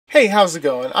Hey, how's it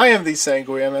going? I am the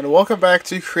Sanguiem, and welcome back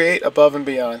to Create Above and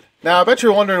Beyond. Now, I bet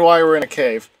you're wondering why we're in a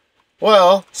cave.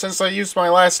 Well, since I used my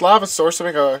last lava source to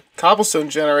make a cobblestone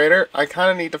generator, I kind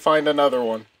of need to find another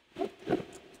one.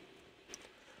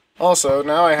 Also,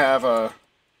 now I have a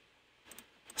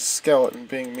skeleton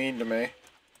being mean to me.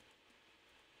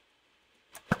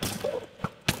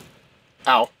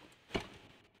 Ow.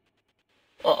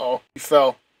 Uh-oh, he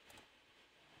fell.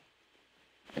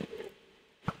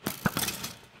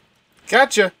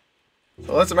 Gotcha!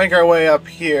 So let's make our way up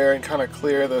here and kind of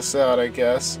clear this out, I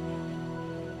guess.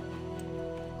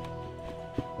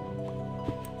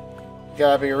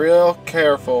 Gotta be real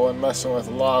careful when messing with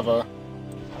lava.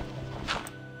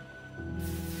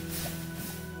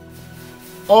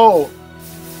 Oh!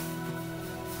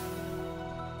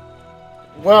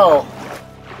 Well,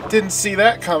 didn't see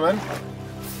that coming.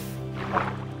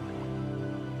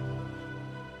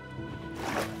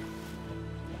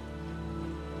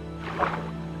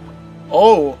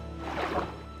 Oh!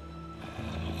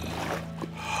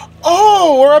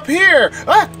 Oh, we're up here!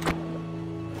 Ah!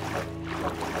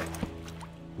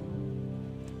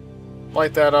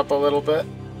 Light that up a little bit.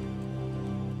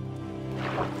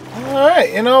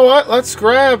 Alright, you know what? Let's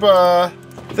grab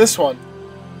this one.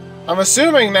 I'm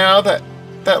assuming now that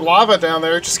that lava down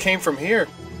there just came from here.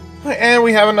 And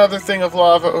we have another thing of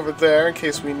lava over there in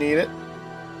case we need it.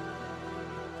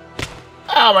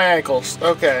 Ow, my ankles.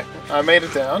 Okay, I made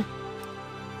it down.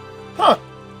 Huh.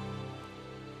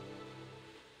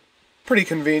 Pretty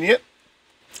convenient.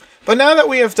 But now that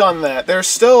we have done that, there's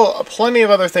still plenty of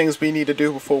other things we need to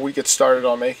do before we get started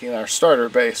on making our starter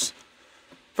base.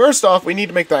 First off, we need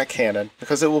to make that cannon,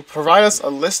 because it will provide us a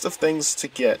list of things to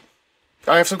get.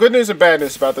 I have some good news and bad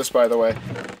news about this, by the way.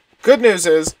 Good news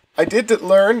is, I did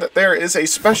learn that there is a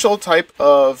special type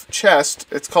of chest.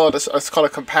 It's called a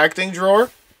compacting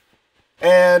drawer.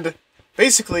 And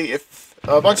basically, if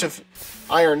a bunch of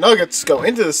iron nuggets go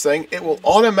into this thing, it will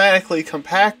automatically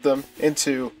compact them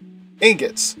into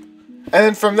ingots. And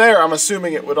then from there, I'm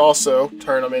assuming it would also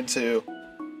turn them into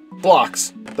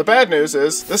blocks. The bad news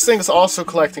is, this thing is also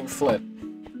collecting flint.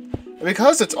 And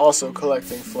because it's also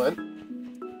collecting flint,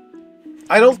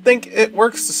 I don't think it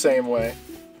works the same way.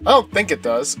 I don't think it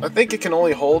does. I think it can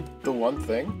only hold the one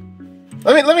thing.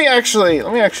 Let me actually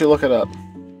look it up.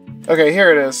 Okay,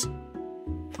 here it is.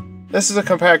 This is a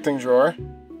compacting drawer.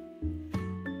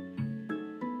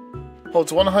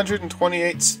 Holds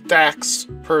 128 stacks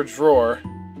per drawer.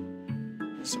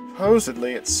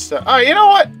 Supposedly it's you know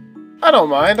what? I don't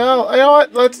mind. You know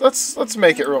what? Let's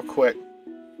make it real quick.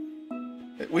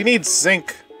 We need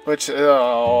zinc, which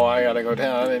I gotta go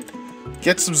down and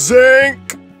get some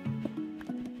zinc.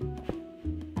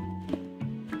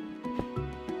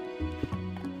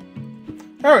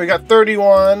 Alright, we got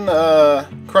 31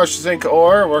 crushed zinc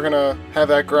ore. We're gonna have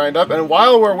that grind up, and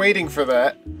while we're waiting for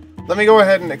that, let me go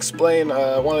ahead and explain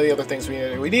one of the other things we need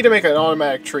to do. We need to make an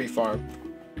automatic tree farm.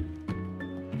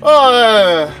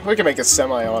 We can make it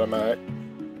semi-automatic.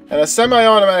 And a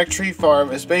semi-automatic tree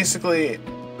farm is basically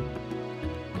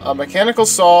a mechanical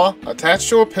saw attached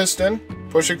to a piston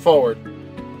pushing forward.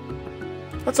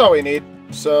 That's all we need.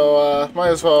 So, might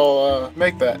as well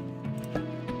make that.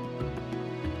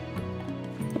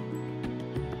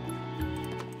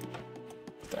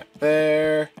 Put that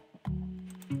there.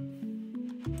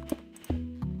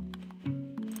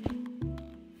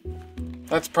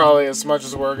 That's probably as much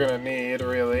as we're gonna need,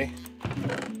 really.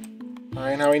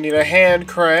 Alright, now we need a hand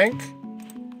crank.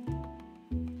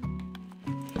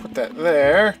 Put that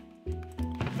there.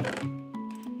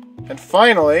 And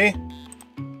finally,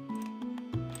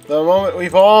 the moment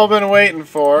we've all been waiting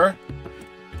for,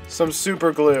 some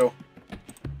super glue.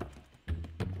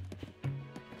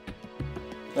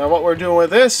 Now what we're doing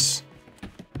with this,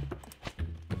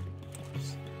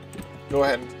 go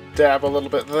ahead and dab a little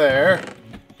bit there.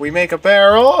 We make a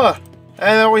barrel, and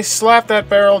then we slap that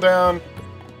barrel down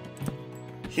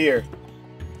here.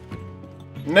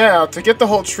 Now, to get the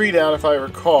whole tree down, if I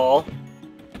recall,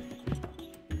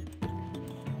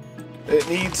 it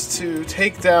needs to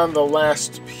take down the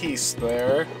last piece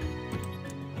there.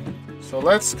 So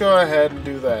let's go ahead and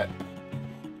do that.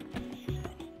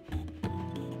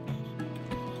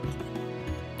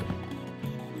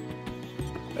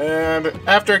 And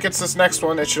after it gets this next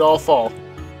one, it should all fall.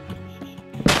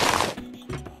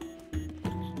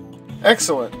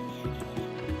 Excellent.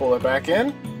 Pull it back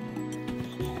in.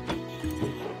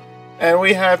 And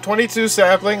we have 22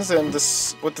 saplings and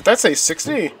this, what did that say,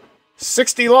 60?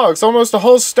 60 logs, almost a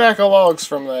whole stack of logs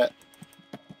from that.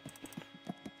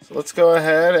 So let's go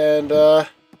ahead and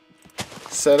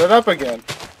set it up again.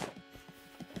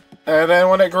 And then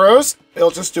when it grows,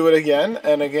 it'll just do it again,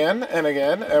 and again, and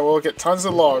again, and we'll get tons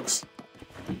of logs.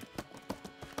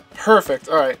 Perfect,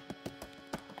 alright.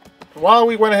 While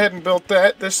we went ahead and built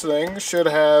that, this thing should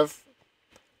have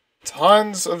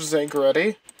tons of zinc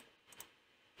ready.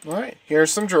 Alright,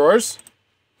 here's some drawers.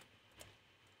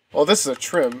 Well, this is a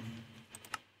trim.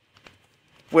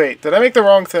 Wait, did I make the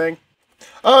wrong thing?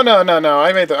 Oh, no,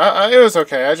 I made the... it was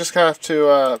okay. I just have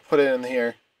to put it in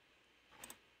here.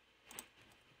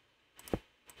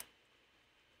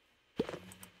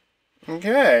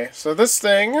 Okay, so this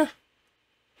thing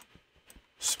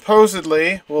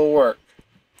supposedly will work.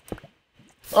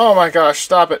 Oh my gosh,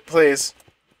 stop it, please.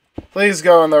 Please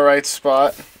go in the right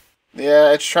spot.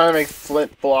 Yeah, it's trying to make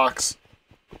flint blocks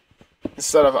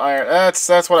instead of iron. That's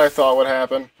what I thought would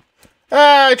happen.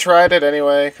 I tried it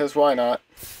anyway, because why not?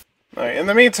 Alright, in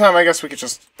the meantime, I guess we could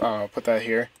just, put that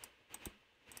here.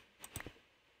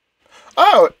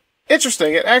 Oh,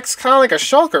 interesting. It acts kind of like a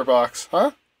shulker box,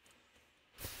 huh?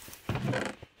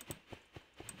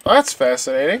 Oh, that's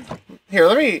fascinating. Here,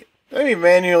 let me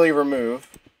manually remove.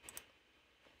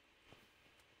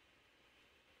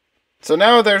 So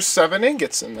now there's 7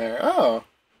 ingots in there. Oh.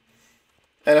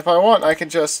 And if I want, I can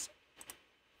just...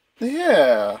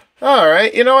 Yeah.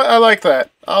 Alright, you know what? I like that.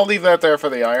 I'll leave that there for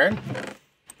the iron.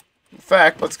 In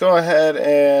fact, let's go ahead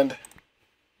and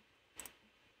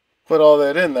put all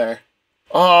that in there.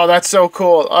 Oh, that's so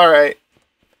cool. Alright.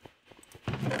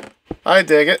 I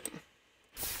dig it.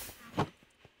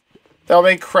 That'll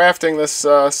make crafting this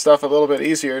stuff a little bit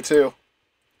easier, too.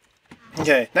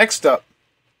 Okay, next up.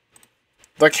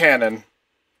 The cannon.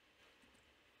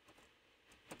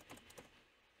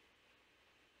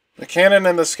 The cannon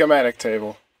and the schematic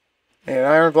table. An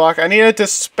iron block. I need a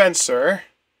dispenser,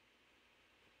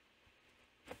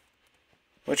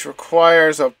 which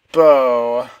requires a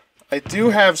bow. I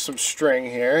do have some string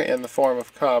here in the form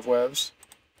of cobwebs.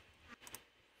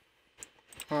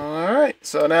 Alright,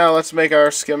 so now let's make our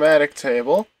schematic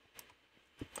table.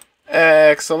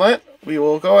 Excellent. We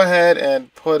will go ahead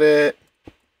and put it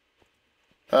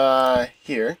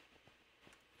here.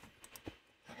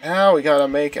 Now we gotta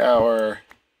make our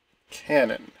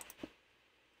cannon.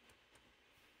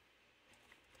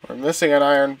 We're missing an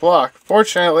iron block.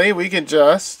 Fortunately, we can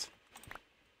just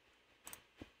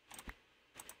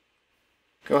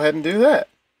go ahead and do that.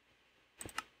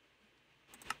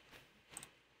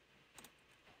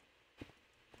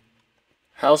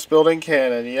 House building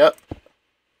cannon, yep.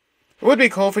 It would be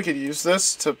cool if we could use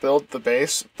this to build the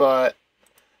base, but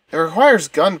it requires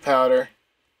gunpowder.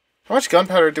 How much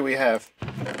gunpowder do we have?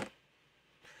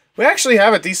 We actually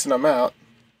have a decent amount.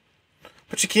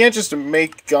 But you can't just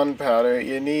make gunpowder.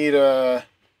 You need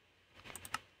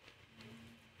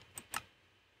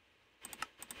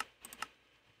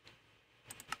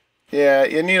yeah,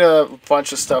 you need a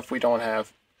bunch of stuff we don't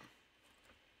have.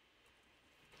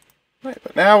 Right,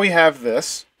 but now we have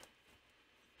this.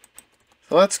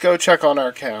 So let's go check on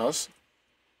our cows.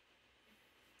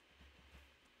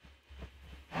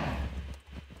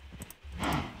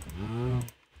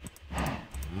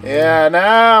 Yeah,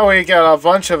 now we got a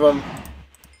bunch of them.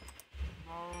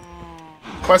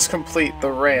 Quest complete,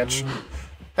 the ranch.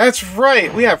 That's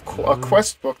right, we have a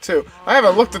quest book too. I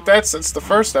haven't looked at that since the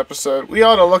first episode. We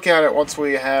ought to look at it once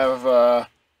we have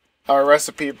our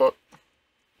recipe book.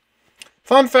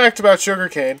 Fun fact about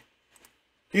sugarcane.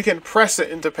 You can press it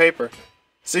into paper.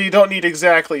 So you don't need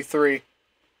exactly 3.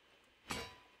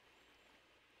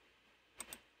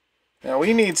 Now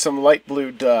we need some light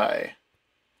blue dye.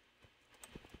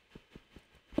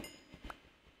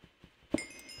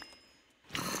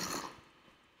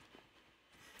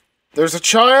 There's a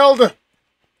child!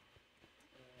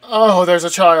 Oh, there's a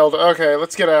child. Okay,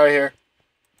 let's get out of here.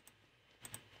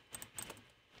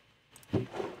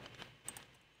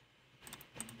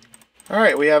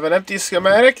 Alright, we have an empty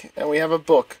schematic, and we have a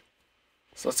book.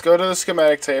 So let's go to the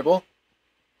schematic table.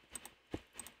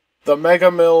 The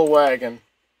Megamill Wagon.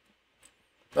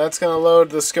 That's going to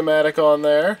load the schematic on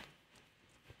there.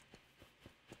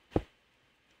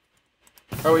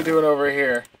 How are we doing over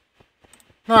here?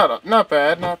 Not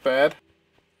bad, not bad.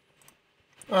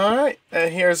 Alright,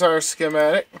 and here's our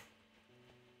schematic.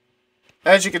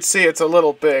 As you can see, it's a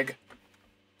little big.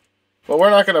 But we're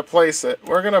not going to place it.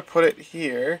 We're going to put it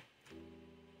here.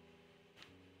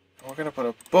 We're going to put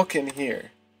a book in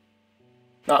here.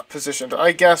 Not positioned.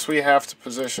 I guess we have to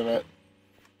position it.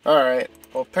 Alright,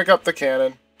 we'll pick up the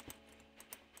cannon.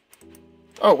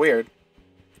 Oh, weird.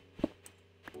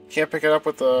 Can't pick it up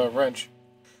with the wrench.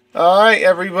 Alright,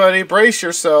 everybody, brace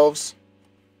yourselves.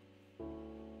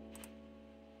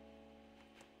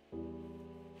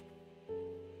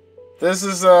 This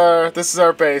is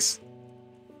our base.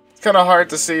 It's kind of hard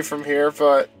to see from here,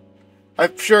 but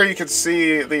I'm sure you can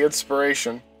see the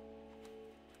inspiration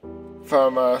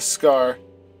from Scar.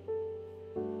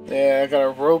 Yeah, I got a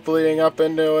rope leading up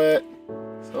into it.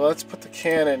 So let's put the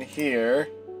cannon here.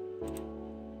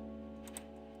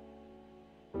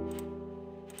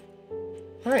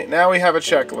 Alright, now we have a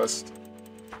checklist.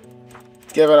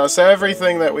 Giving us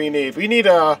everything that we need. We need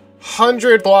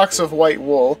 100 blocks of white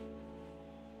wool.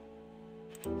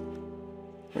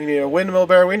 We need a windmill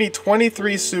barrel. We need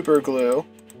 23 super glue.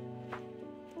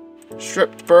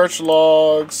 Stripped birch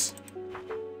logs.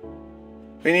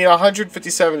 We need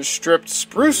 157 stripped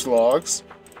spruce logs.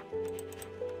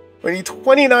 We need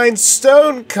 29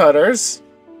 stone cutters.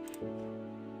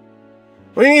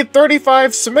 We need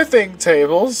 35 smithing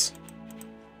tables.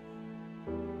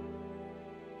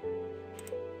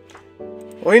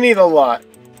 We need a lot.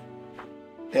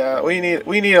 Yeah, we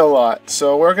need a lot.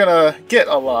 So we're gonna get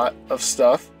a lot of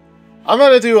stuff. I'm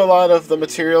gonna do a lot of the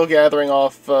material gathering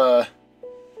off, like,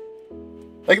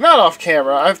 not off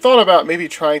camera. I've thought about maybe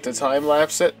trying to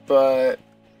time-lapse it, but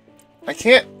I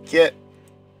can't get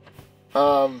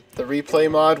the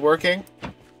replay mod working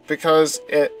because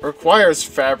it requires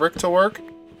fabric to work,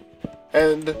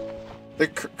 and the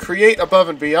Create Above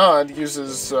and Beyond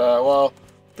uses, well,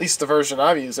 at least the version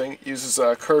I'm using, uses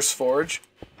CurseForge.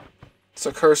 It's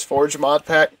a CurseForge mod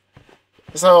pack.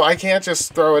 So I can't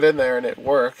just throw it in there and it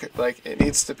work. Like, it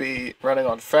needs to be running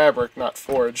on fabric, not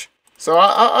Forge. So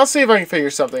I'll see if I can figure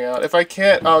something out. If I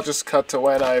can't, I'll just cut to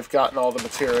when I've gotten all the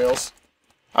materials.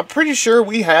 I'm pretty sure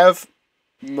we have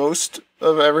most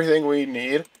of everything we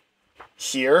need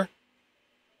here.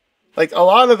 Like, a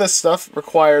lot of this stuff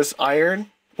requires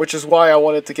iron, which is why I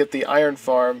wanted to get the iron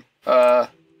farm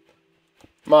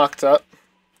mocked up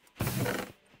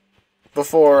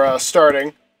before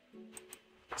starting,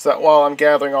 so that while I'm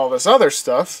gathering all this other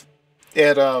stuff,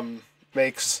 it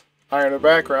makes iron in the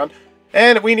background.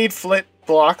 And we need flint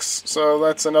blocks, so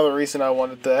that's another reason I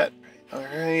wanted that.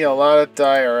 I need a lot of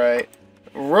diorite.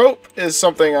 Rope is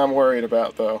something I'm worried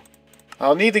about, though.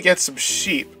 I'll need to get some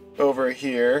sheep over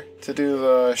here to do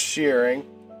the shearing.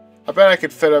 I bet I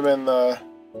could fit them in the...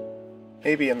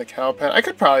 maybe in the cow pen. I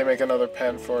could probably make another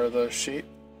pen for the sheep.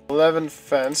 11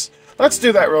 fence. Let's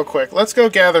do that real quick. Let's go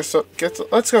gather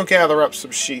let's go gather up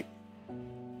some sheep.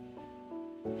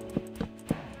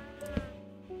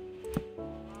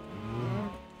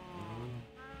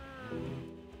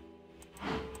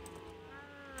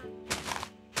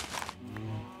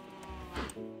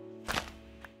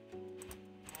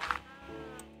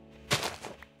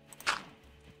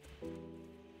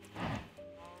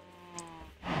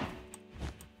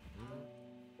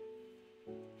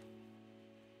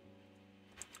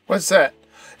 What's that?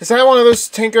 Is that one of those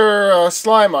Tinker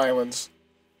slime islands?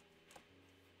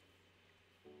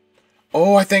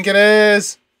 Oh, I think it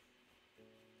is!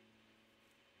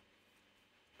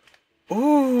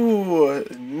 Ooh,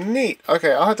 neat.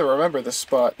 Okay, I'll have to remember this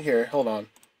spot. Here, hold on.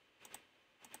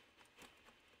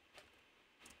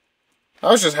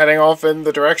 I was just heading off in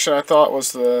the direction I thought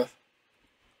was the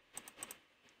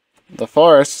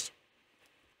forest.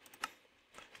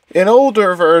 In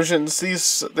older versions,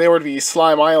 they would be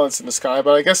slime islands in the sky,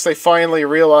 but I guess they finally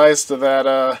realized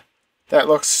that that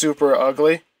looks super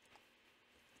ugly.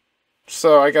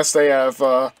 So I guess they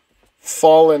have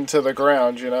fallen to the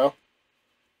ground, you know?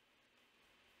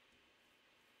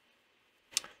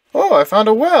 Oh, I found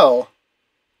a well!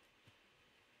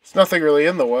 There's nothing really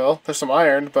in the well. There's some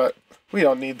iron, but we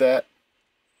don't need that.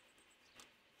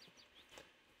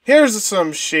 Here's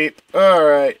some sheep.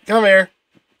 Alright, come here.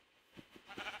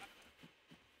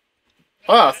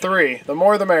 Ah, 3. The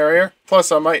more the merrier.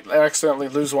 Plus, I might accidentally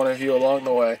lose one of you along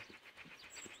the way.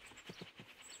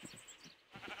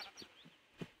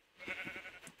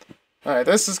 Alright,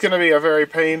 this is going to be a very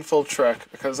painful trek,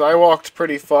 because I walked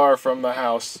pretty far from the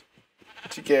house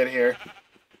to get here.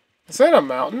 Is that a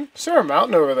mountain? Is there a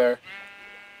mountain over there?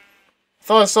 I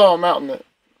thought I saw a mountain.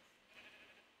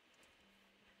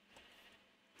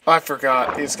 I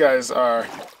forgot. These guys are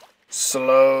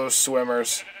slow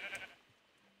swimmers.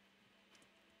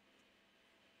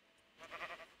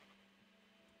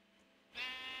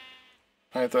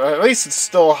 Alright, at least it's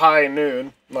still high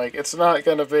noon. Like, it's not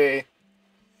gonna be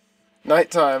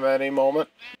nighttime at any moment.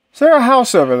 Is there a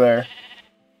house over there?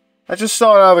 I just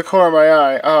saw it out of the corner of my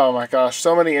eye. Oh my gosh,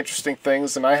 so many interesting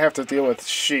things, and I have to deal with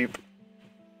sheep.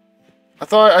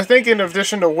 I think in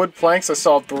addition to wood planks, I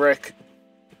saw brick.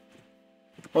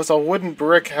 It was a wooden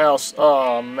brick house.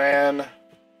 Oh man.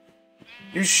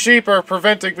 You sheep are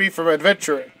preventing me from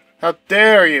adventuring. How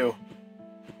dare you?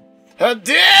 How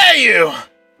dare you!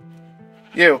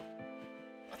 You.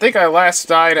 I think I last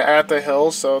died at the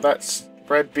hill, so that's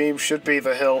red beam should be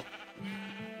the hill.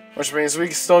 Which means we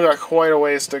still got quite a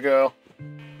ways to go.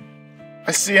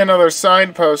 I see another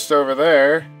signpost over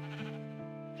there.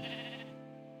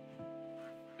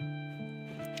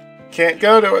 Can't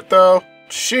go to it though.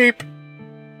 Sheep.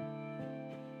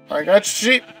 I got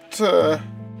sheep to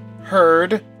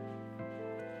herd.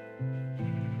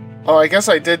 Oh, I guess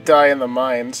I did die in the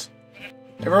mines.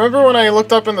 And remember when I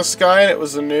looked up in the sky and it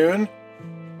was noon?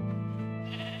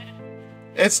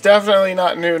 It's definitely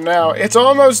not noon now. It's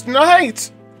almost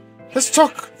night! This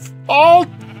took all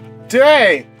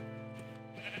day!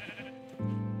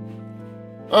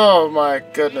 Oh my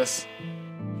goodness.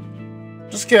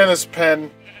 Just get this pen.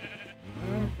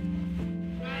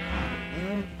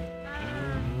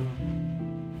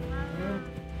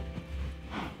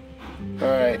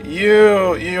 Alright,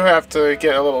 you have to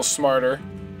get a little smarter.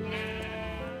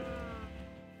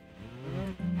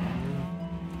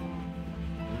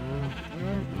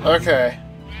 Okay.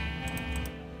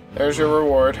 There's your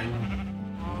reward.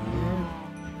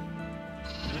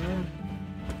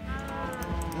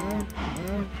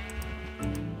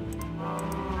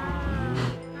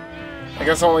 I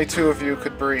guess only 2 of you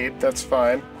could breed, that's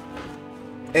fine.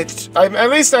 At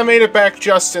least I made it back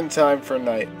just in time for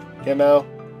night, you know?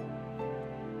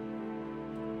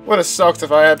 Would have sucked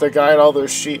if I had to guide all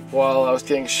those sheep while I was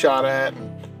getting shot at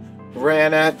and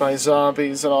ran at by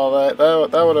zombies and all that.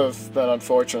 That would have been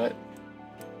unfortunate.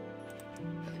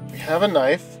 We have a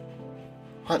knife.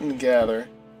 Hunt and gather.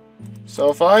 So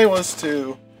if I was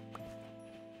to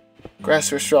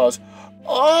grasp your straws.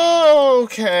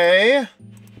 Okay.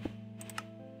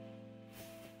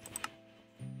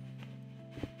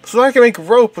 So I can make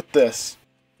rope with this.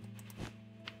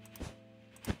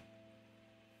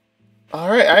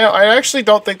 Alright, I actually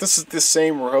don't think this is the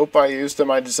same rope I used in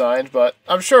my design, but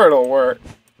I'm sure it'll work.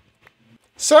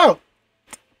 So,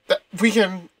 we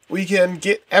can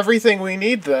get everything we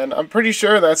need then. I'm pretty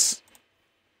sure that's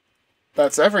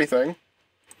everything.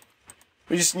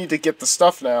 We just need to get the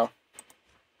stuff now.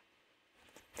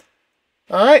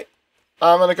 Alright,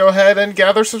 I'm gonna go ahead and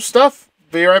gather some stuff.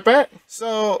 Be right back.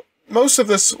 So, most of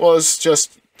this was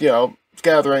just, you know,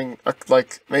 gathering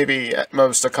like maybe at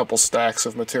most a couple stacks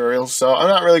of materials, so I'm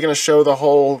not really going to show the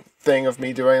whole thing of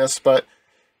me doing this, but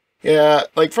yeah,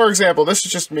 like for example, this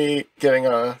is just me getting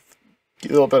a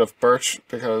little bit of birch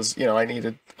because, you know, I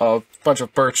needed a bunch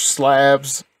of birch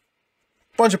slabs,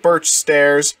 a bunch of birch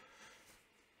stairs,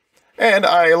 and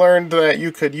I learned that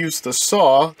you could use the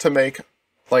saw to make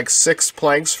like 6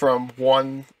 planks from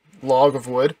 1 log of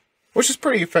wood, which is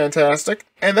pretty fantastic,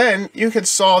 and then you can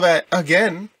saw that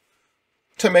again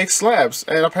to make slabs,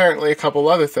 and apparently a couple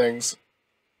other things.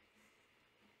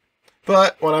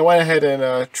 But when I went ahead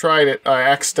and tried it, I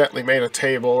accidentally made a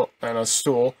table and a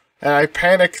stool, and I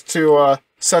panicked to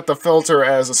set the filter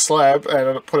as a slab, and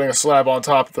ended up putting a slab on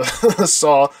top of the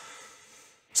saw.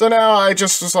 So now I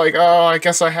just was like, oh, I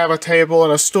guess I have a table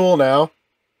and a stool now.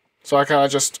 So I kind of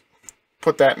just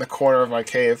put that in the corner of my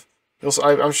cave.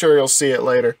 I'm sure you'll see it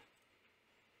later.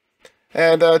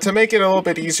 And to make it a little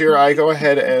bit easier, I go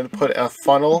ahead and put a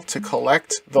funnel to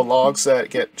collect the logs that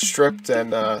get stripped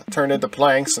and turned into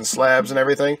planks and slabs and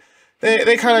everything.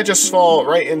 They kind of just fall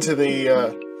right into the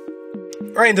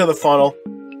funnel,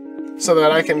 so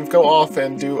that I can go off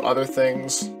and do other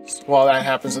things while that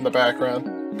happens in the background.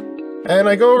 And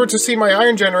I go over to see my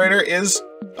iron generator is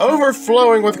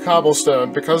overflowing with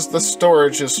cobblestone because the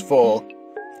storage is full.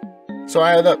 So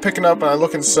I end up picking up and I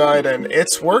look inside and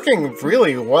it's working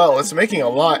really well. It's making a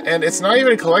lot, and it's not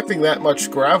even collecting that much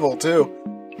gravel too.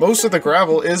 Most of the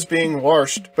gravel is being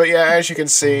washed, but yeah, as you can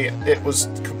see, it was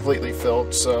completely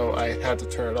filled, so I had to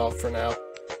turn it off for now.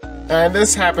 And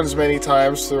this happens many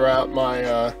times throughout my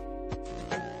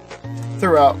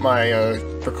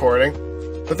recording.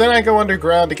 But then I go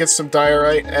underground to get some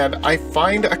diorite, and I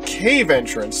find a cave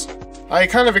entrance. I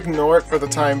kind of ignore it for the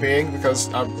time being,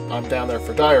 because I'm down there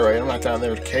for diorite, I'm not down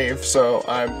there to cave, so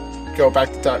I go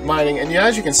back to mining, and yeah,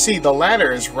 as you can see, the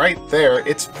ladder is right there.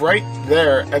 It's right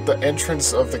there at the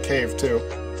entrance of the cave, too.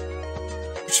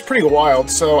 Which is pretty wild,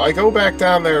 so I go back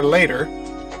down there later,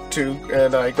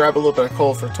 and I grab a little bit of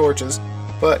coal for torches.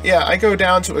 But yeah, I go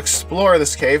down to explore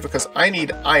this cave, because I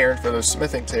need iron for those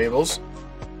smithing tables.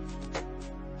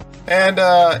 And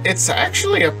it's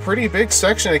actually a pretty big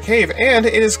section of cave, and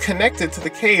it is connected to the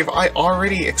cave I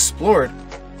already explored.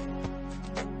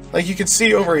 Like you can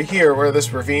see over here where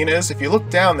this ravine is, if you look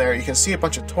down there you can see a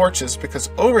bunch of torches, because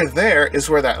over there is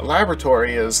where that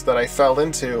laboratory is that I fell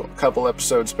into a couple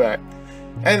episodes back.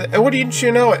 And wouldn't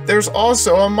you know it, there's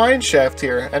also a mine shaft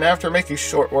here, and after making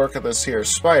short work of this here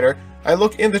spider, I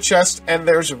look in the chest and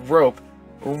there's rope.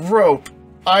 Rope.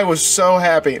 I was so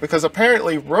happy, because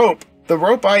apparently the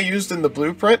rope I used in the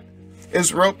blueprint,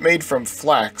 is rope made from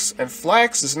flax, and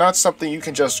flax is not something you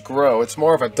can just grow. It's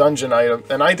more of a dungeon item,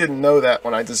 and I didn't know that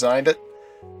when I designed it.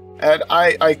 And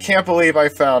I can't believe I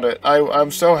found it. I'm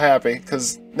so happy,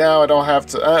 because now I don't have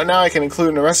to... now I can include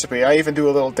in the recipe. I even do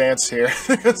a little dance here,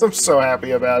 because I'm so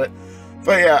happy about it.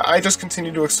 But yeah, I just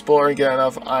continue to explore and get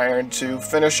enough iron to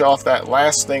finish off that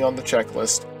last thing on the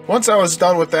checklist. Once I was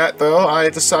done with that, though, I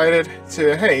decided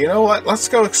to, hey, you know what? Let's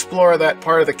go explore that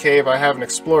part of the cave I haven't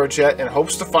explored yet in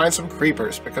hopes to find some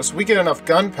creepers, because we get enough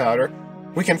gunpowder,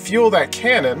 we can fuel that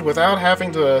cannon without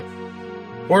having to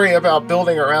worry about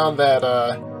building around that,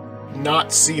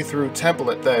 not see-through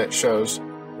template that it shows.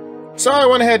 So I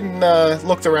went ahead and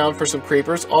looked around for some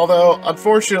creepers, although,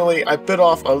 unfortunately, I bit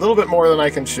off a little bit more than I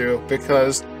can chew,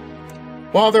 because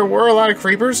while there were a lot of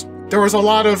creepers, there was a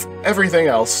lot of everything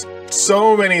else.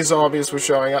 So many zombies were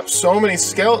showing up, so many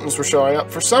skeletons were showing up.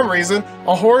 For some reason,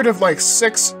 a horde of like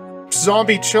 6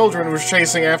 zombie children was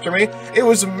chasing after me. It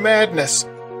was madness.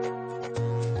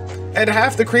 And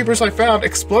half the creepers I found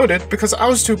exploded because I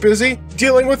was too busy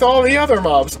dealing with all the other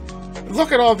mobs.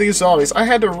 Look at all these zombies. I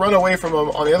had to run away from them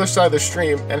on the other side of the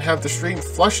stream and have the stream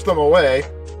flush them away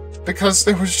because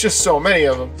there was just so many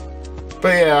of them.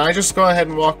 But yeah, I just go ahead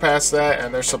and walk past that,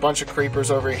 and there's a bunch of creepers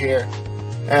over here.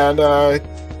 And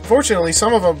fortunately,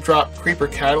 some of them drop creeper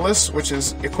catalyst, which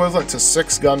is equivalent to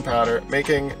 6 gunpowder,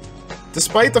 making,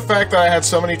 despite the fact that I had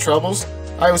so many troubles,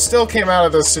 I still came out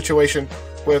of this situation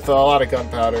with a lot of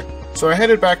gunpowder. So I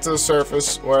headed back to the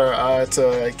surface where I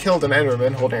killed an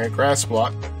enderman holding a grass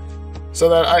block. So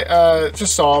that I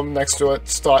just saw him next to it,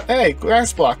 thought, hey,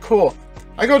 grass block, cool.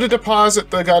 I go to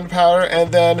deposit the gunpowder, and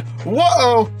then,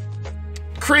 whoa!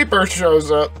 Creeper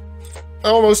shows up.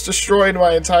 Almost destroyed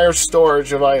my entire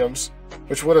storage of items,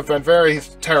 which would have been very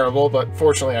terrible, but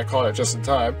fortunately I caught it just in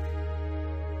time.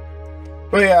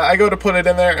 But yeah, I go to put it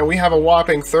in there, and we have a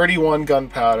whopping 31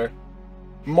 gunpowder.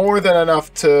 More than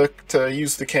enough to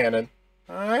use the cannon.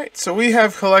 Alright, so we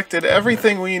have collected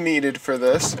everything we needed for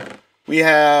this. We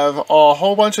have a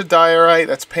whole bunch of diorite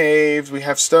that's paved, we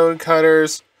have stone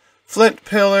cutters, flint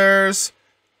pillars,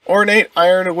 ornate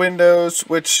iron windows,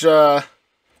 which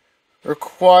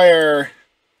require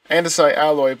andesite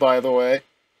alloy, by the way.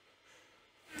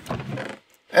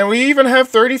 And we even have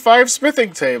 35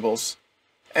 smithing tables.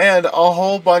 And a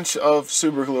whole bunch of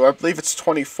super glue. I believe it's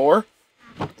 24.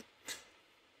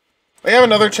 We have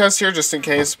another chest here just in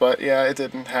case, but yeah, it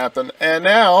didn't happen. And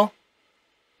now,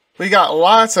 we got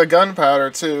lots of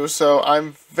gunpowder too, so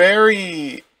I'm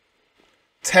very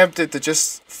tempted to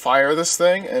just fire this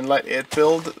thing and let it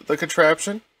build the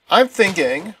contraption. I'm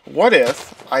thinking, what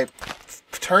if I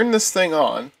turn this thing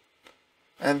on,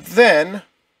 and then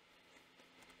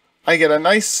I get a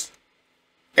nice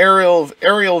aerial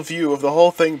view of the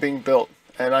whole thing being built,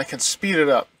 and I can speed it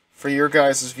up for your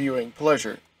guys' viewing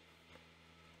pleasure.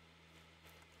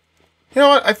 You know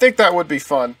what? I think that would be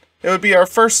fun. It would be our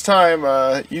first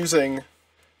time using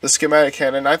the schematic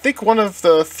cannon. I think one of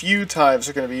the few times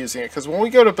we're going to be using it, because when we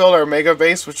go to build our mega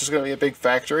base, which is going to be a big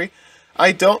factory,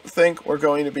 I don't think we're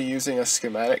going to be using a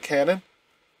schematic cannon,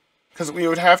 because we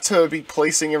would have to be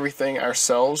placing everything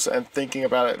ourselves and thinking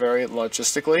about it very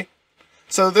logistically.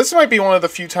 So this might be one of the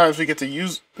few times we get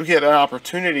an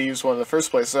opportunity to use one in the first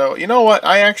place. So you know what?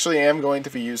 I actually am going to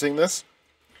be using this.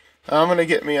 I'm going to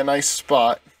get me a nice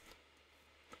spot.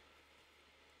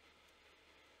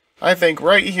 I think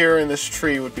right here in this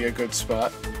tree would be a good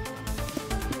spot.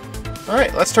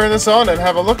 Alright, let's turn this on and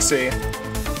have a look-see.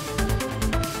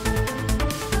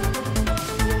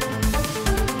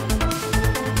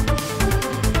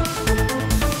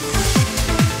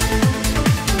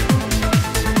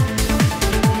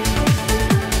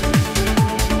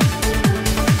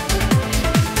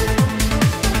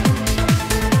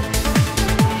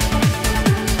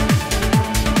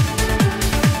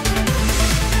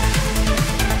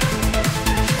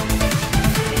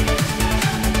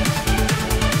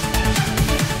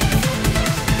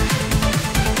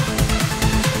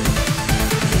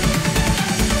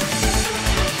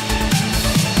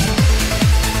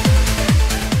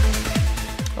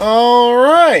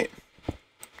 Alright.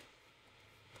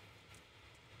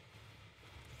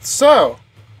 So,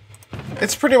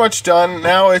 it's pretty much done.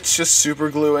 Now it's just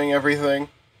super gluing everything.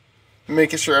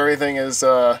 Making sure everything is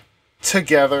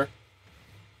together.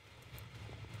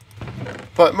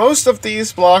 But most of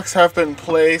these blocks have been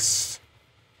placed.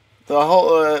 The whole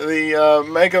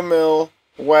Megamill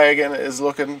wagon is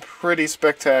looking pretty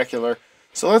spectacular.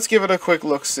 So let's give it a quick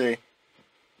look-see.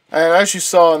 And as you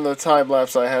saw in the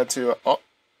time-lapse I had to...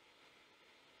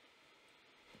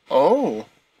 Oh,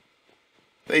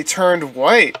 they turned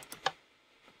white.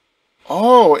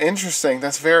 Oh, interesting.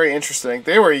 That's very interesting.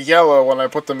 They were yellow when I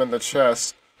put them in the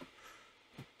chest.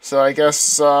 So I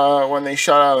guess when they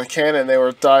shot out of the cannon, they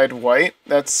were dyed white.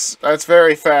 That's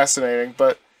very fascinating.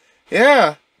 But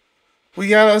yeah, we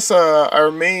got us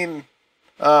our main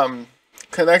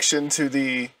connection to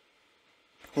the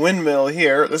windmill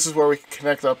here. This is where we can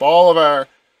connect up all of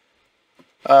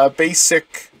our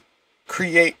basic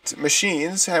Create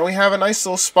machines, and we have a nice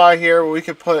little spot here where we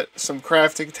could put some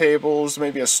crafting tables,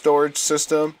 maybe a storage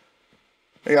system.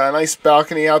 We got a nice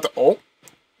balcony out the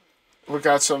we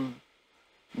got some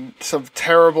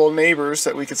terrible neighbors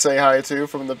that we could say hi to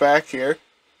from the back here.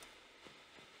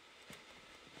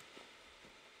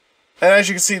 And as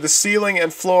you can see, the ceiling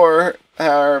and floor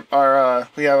are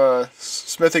we have a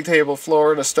smithing table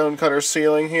floor and a stonecutter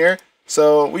ceiling here,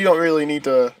 so we don't really need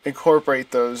to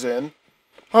incorporate those in.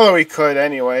 Although we could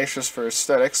anyway, it's just for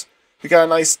aesthetics. We got a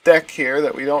nice deck here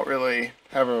that we don't really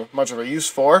have much of a use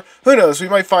for. Who knows, we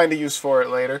might find a use for it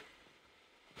later.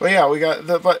 But yeah,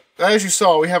 but as you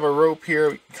saw, we have a rope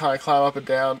here. We can kind of climb up and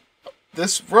down.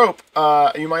 This rope,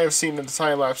 you might have seen in the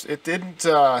time lapse, it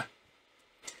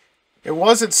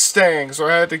wasn't staying, so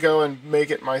I had to go and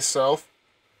make it myself.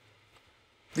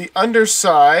 The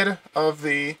underside of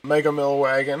the Megamill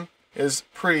wagon is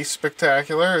pretty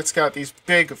spectacular. It's got these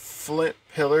big flint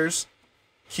pillars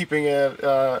keeping it,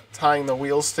 tying the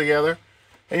wheels together.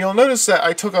 And you'll notice that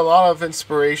I took a lot of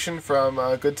inspiration from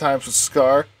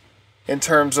GoodTimesWithScar in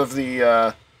terms of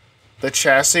the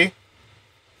chassis.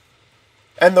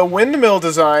 And the windmill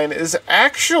design is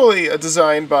actually a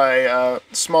design by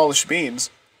SmallishBean.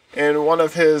 In one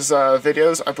of his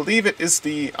videos, I believe it is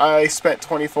I spent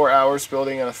 24 hours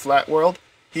building in a flat world.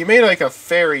 He made like a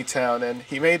fairy town, and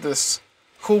he made this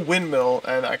cool windmill,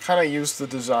 and I kind of used the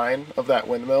design of that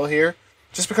windmill here,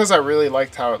 just because I really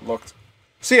liked how it looked.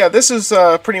 So yeah, this is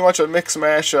pretty much a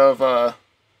mix-mash of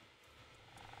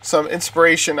some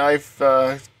inspiration I've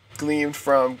gleaned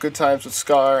from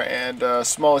GoodTimesWithScar and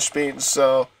SmallishBean.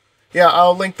 So yeah,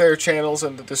 I'll link their channels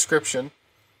in the description.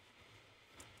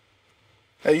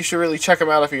 You should really check them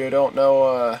out if you don't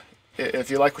know,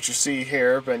 if you like what you see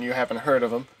here, but you haven't heard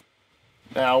of them.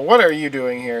 Now, what are you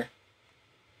doing here?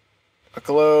 A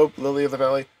globe, lily of the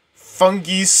valley,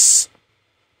 fungus,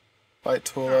 white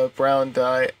tulip, brown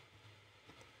dye.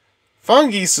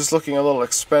 Fungus is looking a little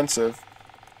expensive.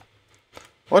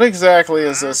 What exactly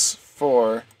is this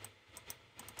for?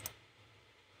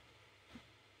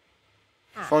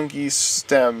 Fungus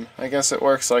stem. I guess it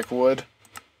works like wood.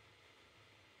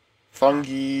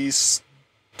 Fungus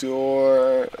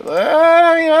door.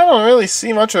 I mean, I don't really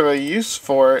see much of a use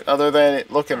for it other than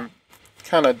it looking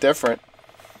kind of different.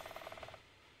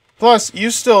 Plus,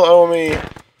 you still owe me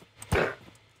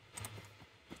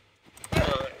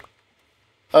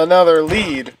another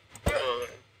lead.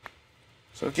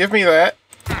 So give me that.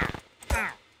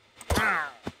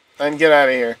 And get out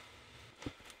of here.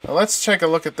 Now let's take a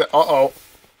look at the... Uh-oh.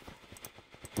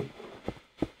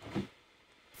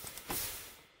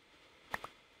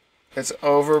 It's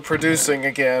overproducing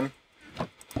again.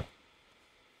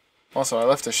 Also, I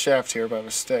left a shaft here by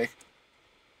mistake.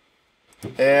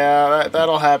 Yeah,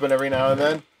 that'll happen every now and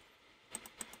then.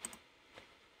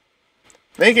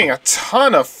 Making a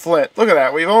ton of flint. Look at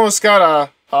that. We've almost got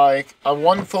a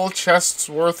one full chest's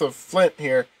worth of flint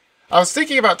here. I was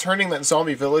thinking about turning that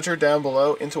zombie villager down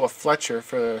below into a Fletcher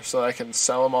so I can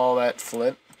sell him all that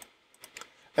flint.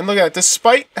 And look at that.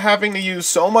 Despite having to use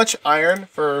so much iron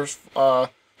for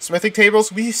smithing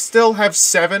tables, we still have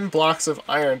 7 blocks of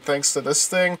iron thanks to this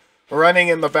thing running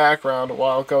in the background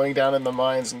while going down in the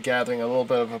mines and gathering a little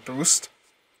bit of a boost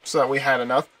so that we had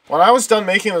enough. When I was done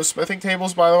making those smithing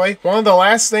tables, by the way, one of the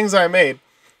last things I made,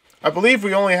 I believe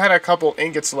we only had a couple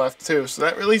ingots left too, so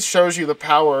that really shows you the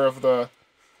power of the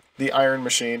iron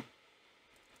machine.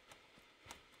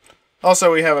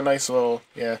 Also, we have a nice little,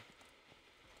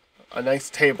 a nice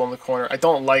table in the corner. I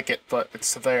don't like it, but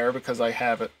it's there because I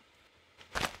have it.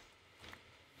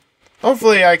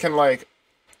 Hopefully I can, like,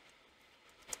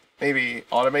 maybe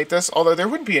automate this. Although there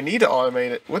wouldn't be a need to automate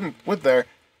it, would there?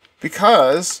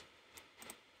 Because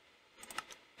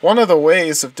one of the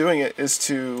ways of doing it is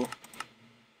to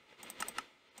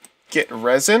get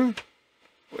resin.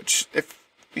 Which, if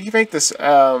we make this,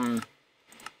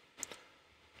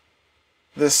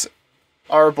 this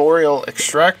arboreal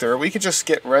extractor, we could just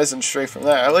get resin straight from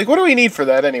that. Like, what do we need for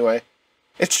that anyway?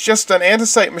 It's just an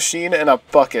andesite machine and a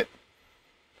bucket.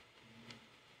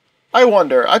 I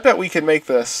wonder. I bet we can make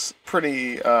this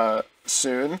pretty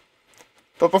soon.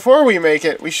 But before we make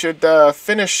it, we should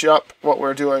finish up what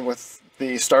we're doing with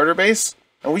the starter base.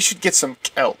 And we should get some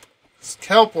kelp.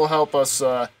 Kelp will help us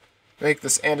make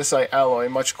this andesite alloy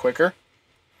much quicker.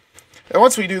 And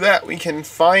once we do that, we can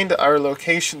find our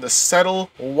location to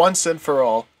settle once and for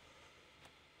all.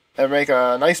 And make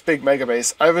a nice big mega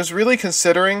base. I was really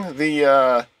considering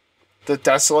the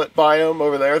desolate biome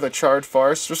over there, the charred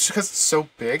forest, just because it's so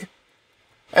big.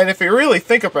 And if you really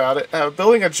think about it,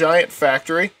 building a giant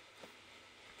factory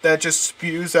that just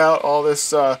spews out all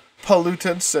this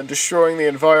pollutants and destroying the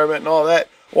environment and all that,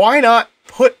 why not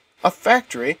put a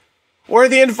factory where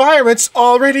the environment's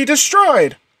already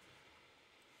destroyed?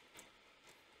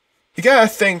 You gotta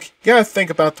think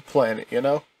about the planet, you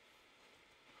know?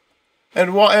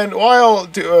 And while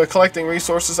collecting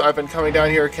resources, I've been coming down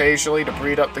here occasionally to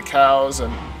breed up the cows,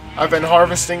 and I've been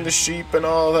harvesting the sheep and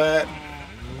all that.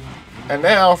 And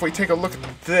now, if we take a look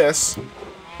at this,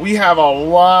 we have a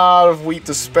lot of wheat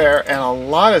to spare, and a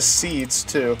lot of seeds,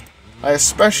 too. I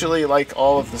especially like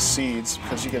all of the seeds,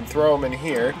 because you can throw them in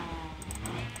here.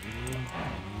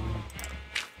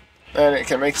 And it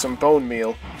can make some bone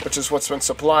meal, which is what's been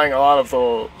supplying a lot of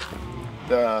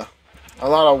a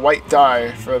lot of white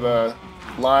dye for the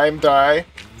lime dye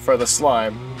for the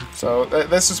slime. So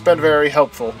this has been very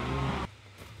helpful.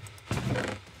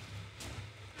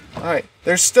 Alright,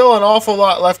 there's still an awful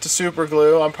lot left to super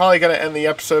glue. I'm probably going to end the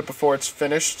episode before it's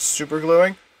finished super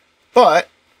gluing. But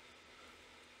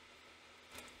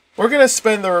we're going to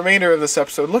spend the remainder of this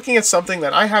episode looking at something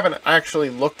that I haven't actually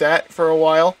looked at for a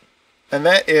while. And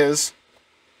that is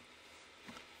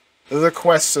the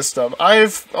quest system.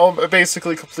 I've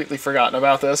basically completely forgotten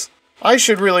about this. I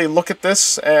should really look at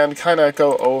this and kind of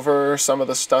go over some of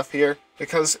the stuff here,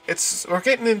 because we're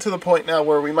getting into the point now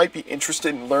where we might be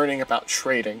interested in learning about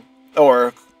trading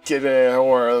or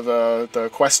the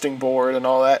questing board and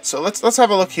all that. So let's have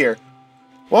a look here.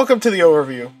 Welcome to the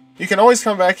overview. You can always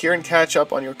come back here and catch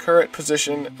up on your current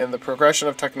position and the progression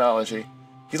of technology.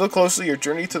 If you look closely, your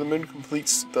journey to the moon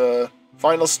completes the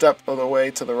final step of the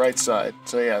way to the right side.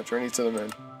 So yeah, journey to the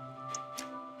moon.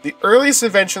 The earliest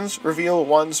inventions reveal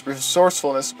one's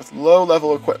resourcefulness with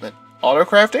low-level equipment.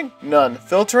 Auto-crafting? None.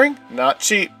 Filtering? Not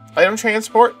cheap. Item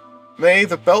transport? May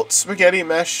the belt spaghetti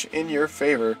mesh in your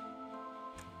favor.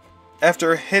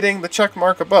 After hitting the check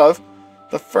mark above,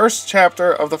 the first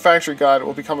chapter of the factory guide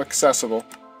will become accessible.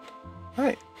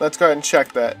 Alright, let's go ahead and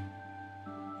check that.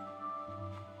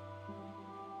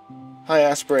 High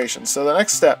aspirations. So the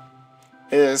next step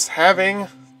is having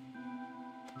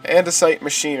andesite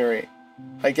machinery.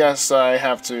 I guess I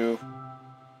have to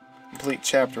complete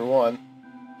Chapter 1.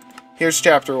 Here's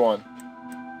Chapter 1.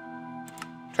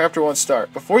 Chapter 1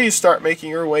 start. Before you start making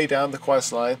your way down the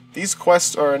quest line, these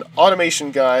quests are an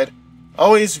automation guide.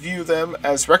 Always view them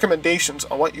as recommendations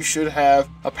on what you should have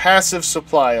a passive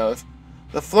supply of.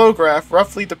 The flow graph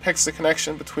roughly depicts the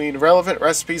connection between relevant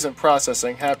recipes and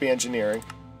processing. Happy engineering.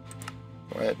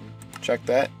 Go ahead and check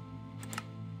that.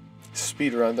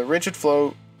 Speedrun. The rigid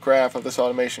flow graph of this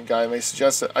automation guide may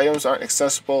suggest that items aren't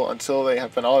accessible until they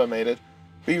have been automated.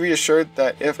 Be reassured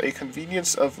that if a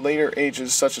convenience of later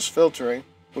ages, such as filtering,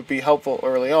 would be helpful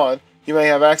early on, you may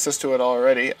have access to it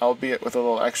already, albeit with a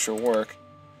little extra work.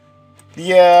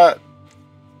 Yeah,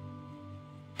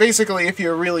 basically, if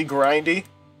you're really grindy,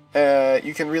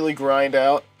 you can really grind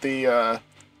out the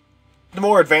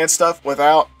more advanced stuff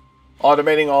without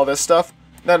automating all this stuff.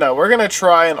 No, we're going to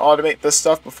try and automate this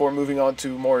stuff before moving on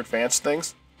to more advanced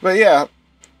things. But yeah,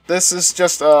 this is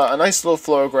just a nice little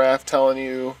flow graph telling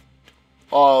you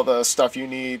all the stuff you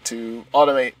need to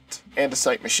automate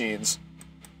andesite machines.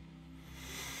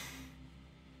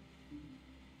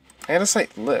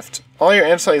 Andesite lift. All your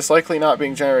andesite is likely not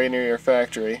being generated near your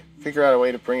factory. Figure out a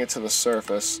way to bring it to the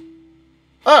surface.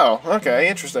 Oh, okay,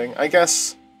 interesting. I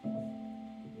guess...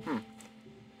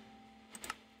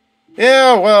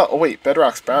 Yeah, well... Oh, wait,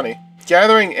 Bedrock's bounty.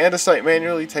 Gathering andesite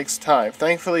manually takes time.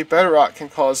 Thankfully, Bedrock can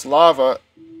cause lava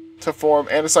to form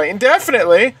andesite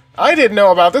indefinitely! I didn't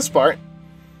know about this part.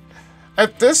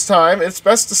 At this time, it's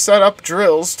best to set up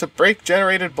drills to break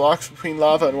generated blocks between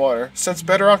lava and water. Since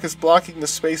Bedrock is blocking the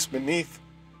space beneath,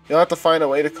 you'll have to find a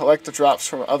way to collect the drops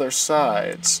from other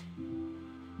sides.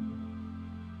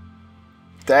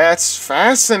 That's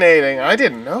fascinating. I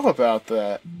didn't know about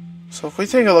that. So if we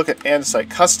take a look at andesite,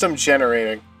 custom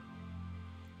generating.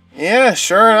 Yeah,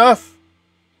 sure enough.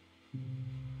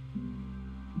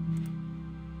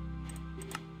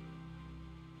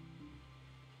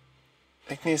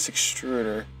 Igneous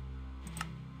extruder.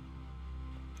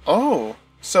 Oh,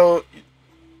 so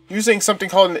using something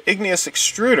called an igneous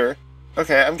extruder.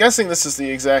 Okay, I'm guessing this is the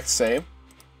exact same.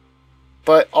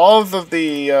 But all of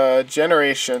the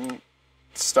generation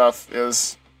stuff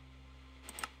is...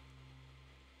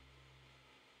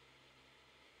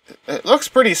 It looks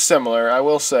pretty similar, I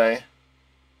will say.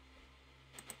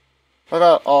 What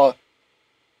about all...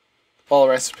 all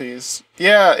recipes.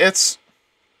 Yeah, it's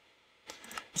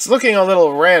looking a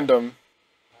little random.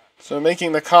 So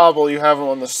making the cobble, you have them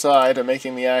on the side, and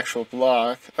making the actual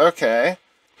block. Okay.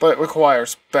 But it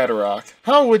requires bedrock.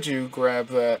 How would you grab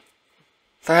that?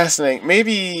 Fascinating.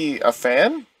 Maybe a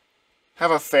fan?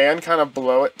 Have a fan kind of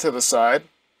blow it to the side.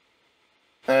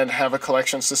 And have a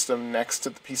collection system next to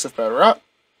the piece of bedrock.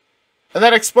 And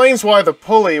that explains why the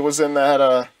pulley was in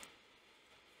that,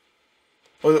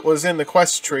 was in the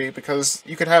quest tree, because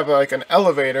you could have, like, an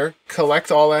elevator,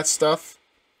 collect all that stuff,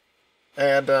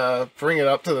 and, bring it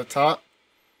up to the top.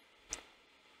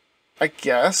 I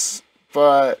guess,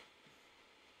 but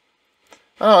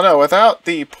I don't know, without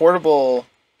the portable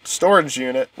storage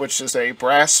unit, which is a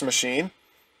brass machine,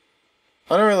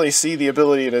 I don't really see the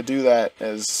ability to do that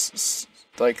as,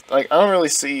 like I don't really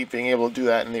see being able to do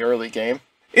that in the early game.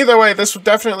 Either way, this would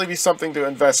definitely be something to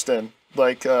invest in,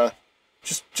 like,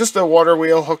 just a water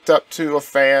wheel hooked up to a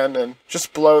fan and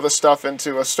just blow the stuff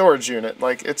into a storage unit.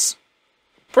 Like, it's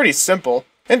pretty simple.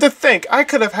 And to think, I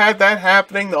could have had that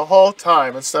happening the whole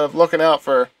time instead of looking out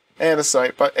for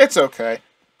andesite, but it's okay.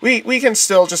 We can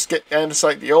still just get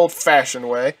andesite the old-fashioned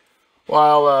way,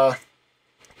 while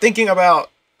thinking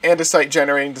about andesite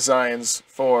generating designs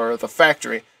for the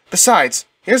factory. Besides,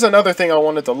 here's another thing I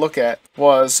wanted to look at,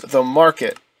 was the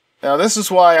market. Now this is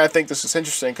why I think this is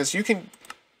interesting, because you can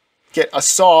get a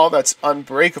saw that's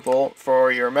unbreakable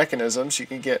for your mechanisms. You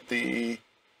can get the,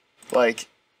 like,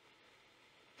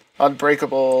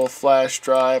 unbreakable flash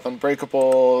drive,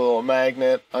 unbreakable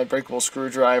magnet, unbreakable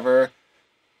screwdriver.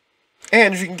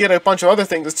 And you can get a bunch of other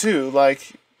things too,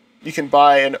 like you can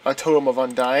buy a totem of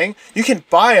undying. You can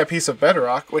buy a piece of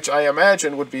bedrock, which I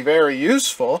imagine would be very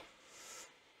useful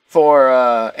for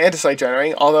andesite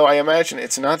generating, although I imagine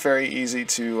it's not very easy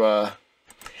to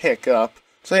pick up.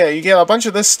 So yeah, you get a bunch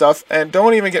of this stuff, and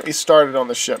don't even get me started on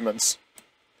the shipments.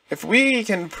 If we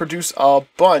can produce a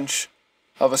bunch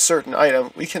of a certain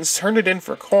item, we can turn it in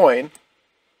for coin,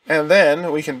 and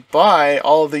then we can buy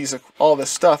all this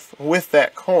stuff with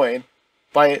that coin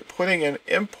by putting an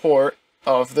import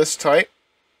of this type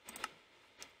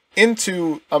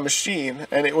into a machine,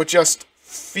 and it would just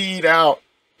feed out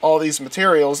all these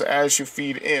materials as you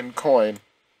feed in coin.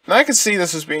 And I can see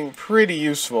this as being pretty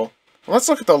useful. Let's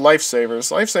look at the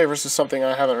lifesavers. Lifesavers is something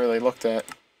I haven't really looked at.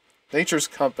 Nature's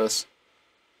Compass.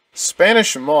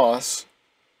 Spanish Moss.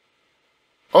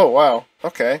 Oh, wow.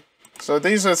 Okay. So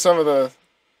these are some of the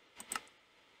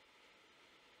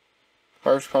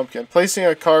carved pumpkin. Placing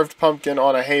a carved pumpkin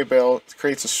on a hay bale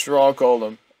creates a straw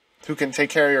golem who can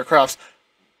take care of your crops.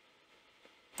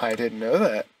 I didn't know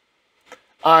that.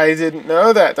 I didn't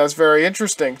know that. That's very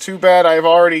interesting. Too bad I've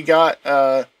already got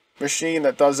a machine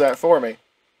that does that for me.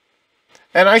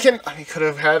 And I could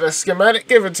have had a schematic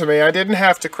given to me. I didn't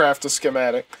have to craft a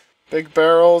schematic. Big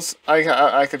barrels.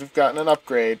 I could have gotten an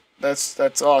upgrade.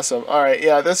 That's awesome. Alright,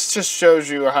 yeah, this just shows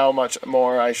you how much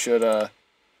more I should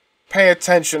pay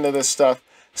attention to this stuff.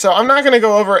 So I'm not going to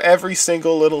go over every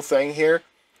single little thing here.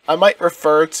 I might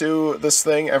refer to this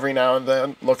thing every now and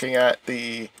then, looking at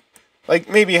the, like,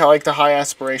 maybe like the high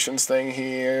aspirations thing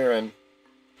here, and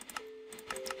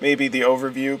maybe the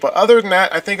overview. But other than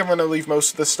that, I think I'm going to leave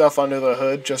most of the stuff under the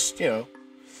hood, just, you know,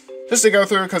 just to go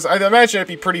through, because I imagine it'd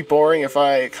be pretty boring if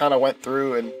I kind of went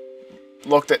through and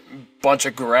looked at a bunch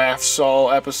of graphs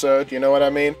all episode, you know what I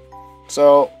mean?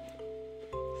 So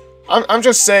I'm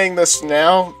just saying this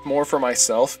now more for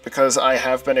myself, because I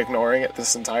have been ignoring it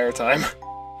this entire time.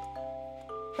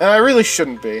 And I really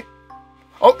shouldn't be.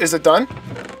 Oh, is it done?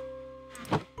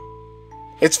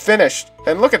 It's finished.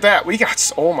 And look at that, we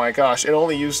got, oh my gosh, it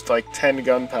only used like 10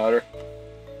 gunpowder.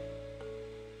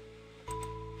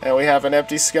 And we have an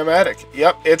empty schematic.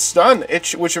 Yep, it's done.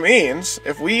 Which means,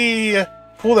 if we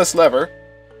pull this lever,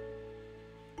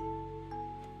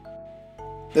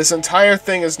 this entire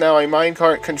thing is now a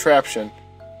minecart contraption.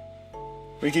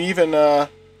 We can even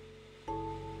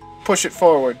push it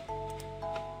forward.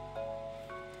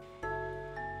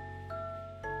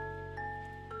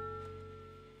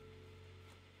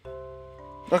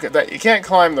 Look at that. You can't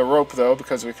climb the rope, though,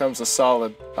 because it becomes a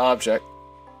solid object.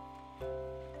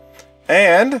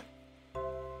 And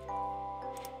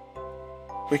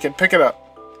we can pick it up.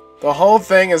 The whole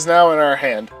thing is now in our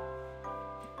hand.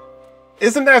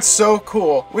 Isn't that so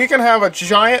cool? We can have a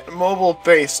giant mobile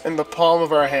base in the palm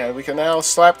of our hand. We can now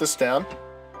slap this down.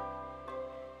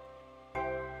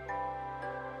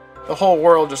 The whole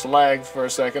world just lagged for a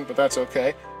second, but that's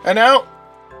okay. And now,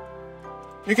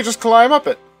 you can just climb up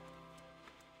it.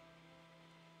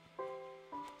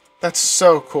 That's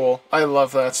so cool. I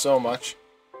love that so much.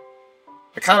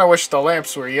 I kind of wish the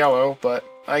lamps were yellow, but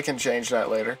I can change that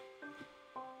later.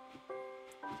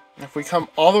 If we come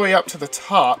all the way up to the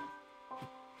top,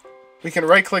 we can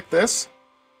right-click this,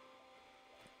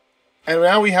 and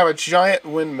now we have a giant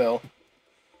windmill.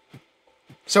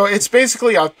 So it's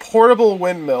basically a portable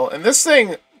windmill, and this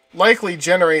thing likely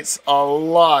generates a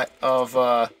lot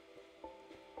of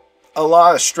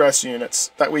stress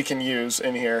units that we can use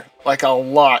in here. Like a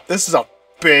lot. This is a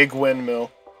big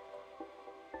windmill.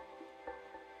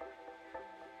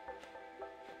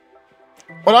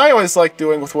 What I always like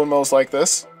doing with windmills like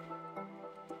this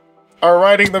are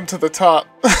riding them to the top.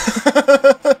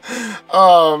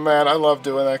 Oh man, I love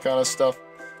doing that kind of stuff.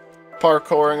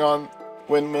 Parkouring on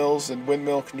windmills and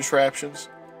windmill contraptions.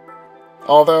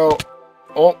 Although,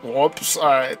 oh, whoops,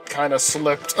 I kind of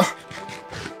slipped.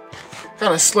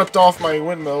 Kind of slipped off my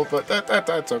windmill, but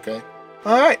that's okay.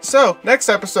 Alright, so, next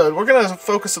episode, we're going to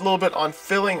focus a little bit on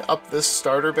filling up this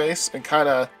starter base and kind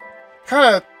of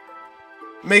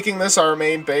making this our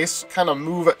main base, kind of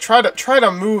move it, try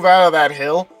to move out of that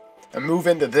hill and move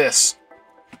into this.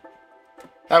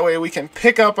 That way we can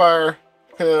pick up our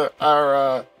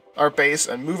base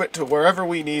and move it to wherever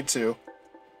we need to.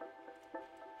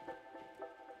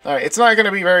 Alright, it's not going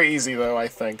to be very easy though, I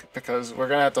think, because we're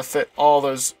going to have to fit all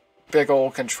those big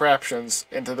old contraptions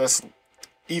into this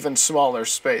even smaller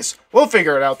space. We'll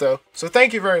figure it out though. So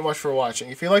thank you very much for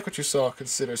watching. If you like what you saw,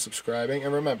 consider subscribing,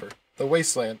 and remember, the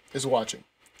Wasteland is watching.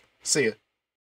 See ya.